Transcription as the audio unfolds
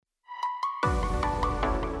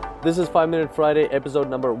This is 5 Minute Friday, episode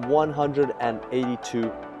number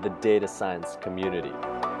 182, the Data Science Community.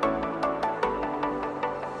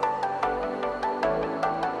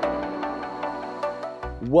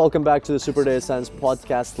 Welcome back to the Super Data Science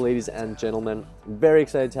Podcast, ladies and gentlemen. Very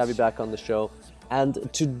excited to have you back on the show. And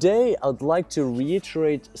today I'd like to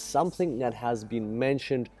reiterate something that has been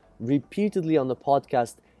mentioned repeatedly on the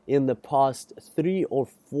podcast in the past 3 or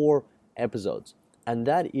 4 episodes. And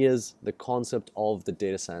that is the concept of the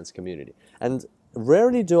data science community. And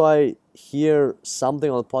rarely do I hear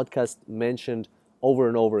something on the podcast mentioned over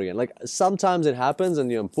and over again. Like sometimes it happens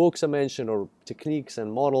and books are mentioned or techniques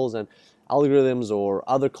and models and algorithms or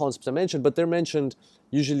other concepts are mentioned, but they're mentioned,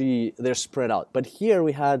 usually they're spread out. But here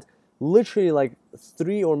we had literally like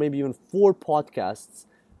 3 or maybe even 4 podcasts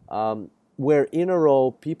where in a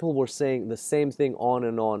row people were saying the same thing on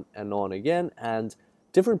and on and on again, and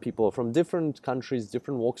different people from different countries,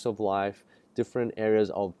 different walks of life, different areas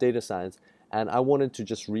of data science. And I wanted to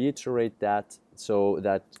just reiterate that so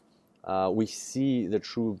that we see the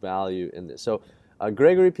true value in this. So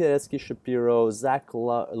Gregory Piasecki-Shapiro, Zach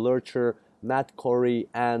Lurcher, Matt Corey,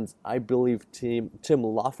 and I believe Tim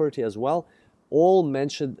Lafferty as well, all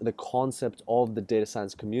mentioned the concept of the data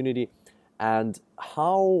science community and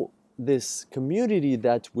how this community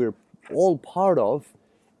that we're all part of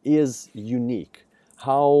is unique.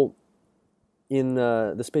 How in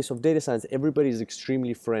the space of data science, everybody is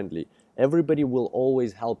extremely friendly. Everybody will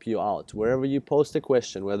always help you out. Wherever you post a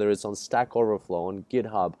question, whether it's on Stack Overflow, on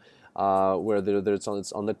GitHub, whether it's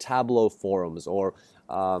on the Tableau forums or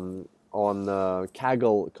on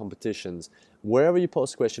Kaggle competitions, wherever you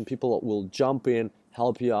post a question, people will jump in,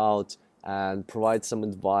 help you out, and provide some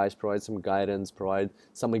advice, provide some guidance, provide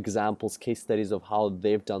some examples, case studies of how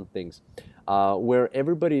they've done things. Where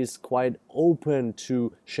everybody is quite open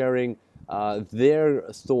to sharing their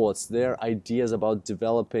thoughts, their ideas about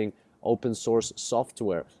developing open source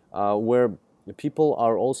software, where people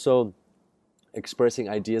are also expressing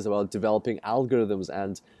ideas about developing algorithms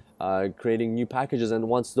and creating new packages. And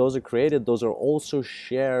once those are created, those are also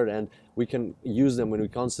shared and we can use them when we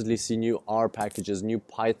constantly see new R packages, new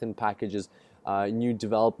Python packages, new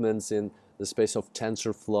developments in the space of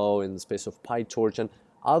TensorFlow, in the space of PyTorch, and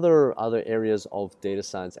other areas of data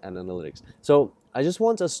science and analytics. So I just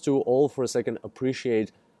want us to all for a second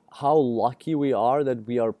appreciate how lucky we are that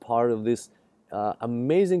we are part of this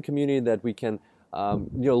amazing community, that we can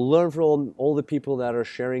learn from all the people that are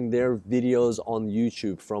sharing their videos on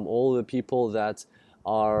YouTube, from all the people that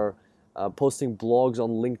are posting blogs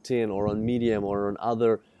on LinkedIn or on Medium or on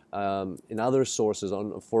other in other sources,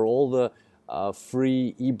 for all the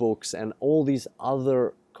free ebooks and all these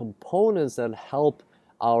other components that help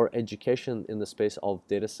our education in the space of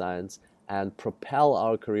data science and propel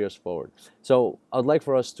our careers forward. So I'd like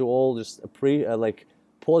for us to all just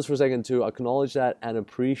pause for a second to acknowledge that and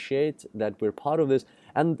appreciate that we're part of this.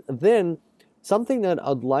 And then something that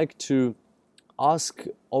I'd like to ask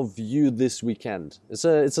of you this weekend. It's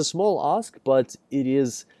a small ask, but it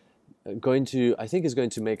is going to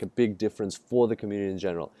make a big difference for the community in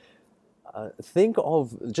general. Think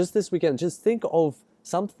of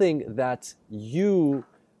something that you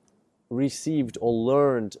received or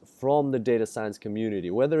learned from the data science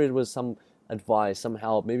community, whether it was some advice, some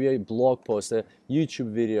help, maybe a blog post, a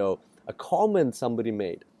YouTube video, a comment somebody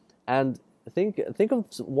made, and think of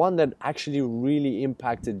one that actually really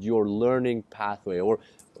impacted your learning pathway, or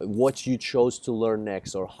what you chose to learn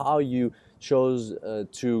next, or how you chose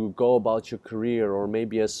to go about your career, or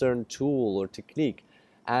maybe a certain tool or technique.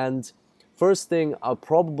 And first thing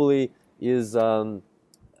probably is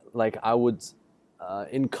I would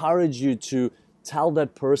encourage you to tell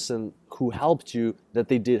that person who helped you that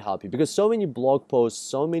they did help you, because so many blog posts,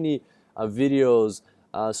 so many videos,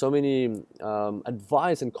 so many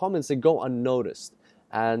advice and comments, they go unnoticed.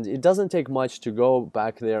 And it doesn't take much to go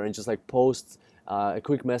back there and just post a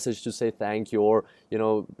quick message to say thank you, or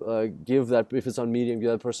give that, if it's on Medium,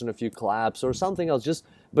 give that person a few claps or something else.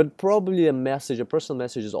 But probably a personal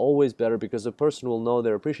message is always better, because the person will know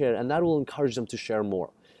they're appreciated, and that will encourage them to share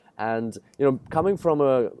more. And coming from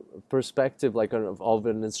a perspective of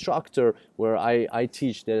an instructor, where I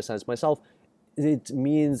teach data science myself, it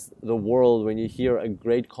means the world when you hear a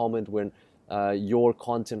great comment, when your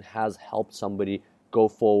content has helped somebody go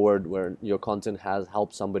forward, where your content has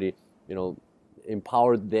helped somebody,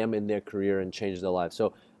 empowered them in their career and changed their life.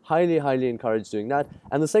 So highly, highly encourage doing that.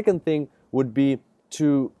 And the second thing would be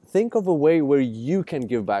to think of a way where you can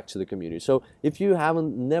give back to the community. So if you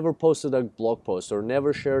never posted a blog post, or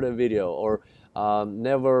never shared a video, or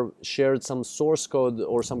never shared some source code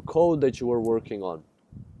or some code that you were working on,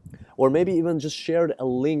 or maybe even just shared a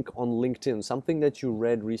link on LinkedIn, something that you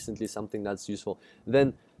read recently, something that's useful,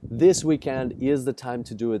 then this weekend is the time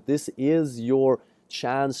to do it. This is your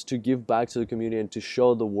chance to give back to the community and to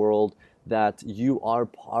show the world that you are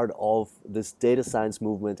part of this data science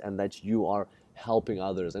movement and that you are helping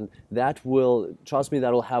others. And that will, trust me,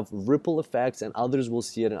 that will have ripple effects, and others will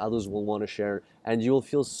see it and others will want to share, and you will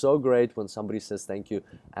feel so great when somebody says thank you.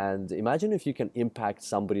 And imagine if you can impact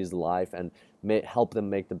somebody's life and help them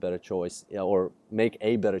make the better choice, or make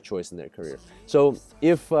a better choice in their career. So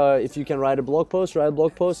if you can write a blog post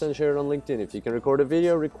and share it on LinkedIn. If you can record a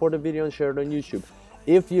video and share it on YouTube.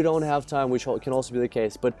 If you don't have time, which can also be the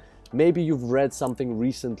case, but maybe you've read something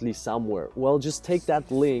recently somewhere, well, just take that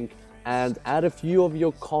link and add a few of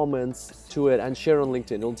your comments to it and share on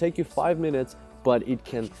LinkedIn. It'll take you 5 minutes, but it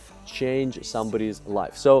can change somebody's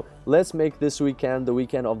life. So let's make this weekend the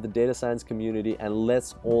weekend of the data science community, and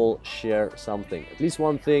let's all share something, at least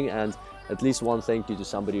one thing, and at least one thank you to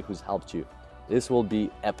somebody who's helped you. This will be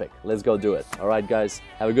epic. Let's go do it. All right, guys,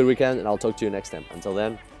 have a good weekend, and I'll talk to you next time. Until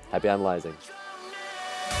then, happy analyzing.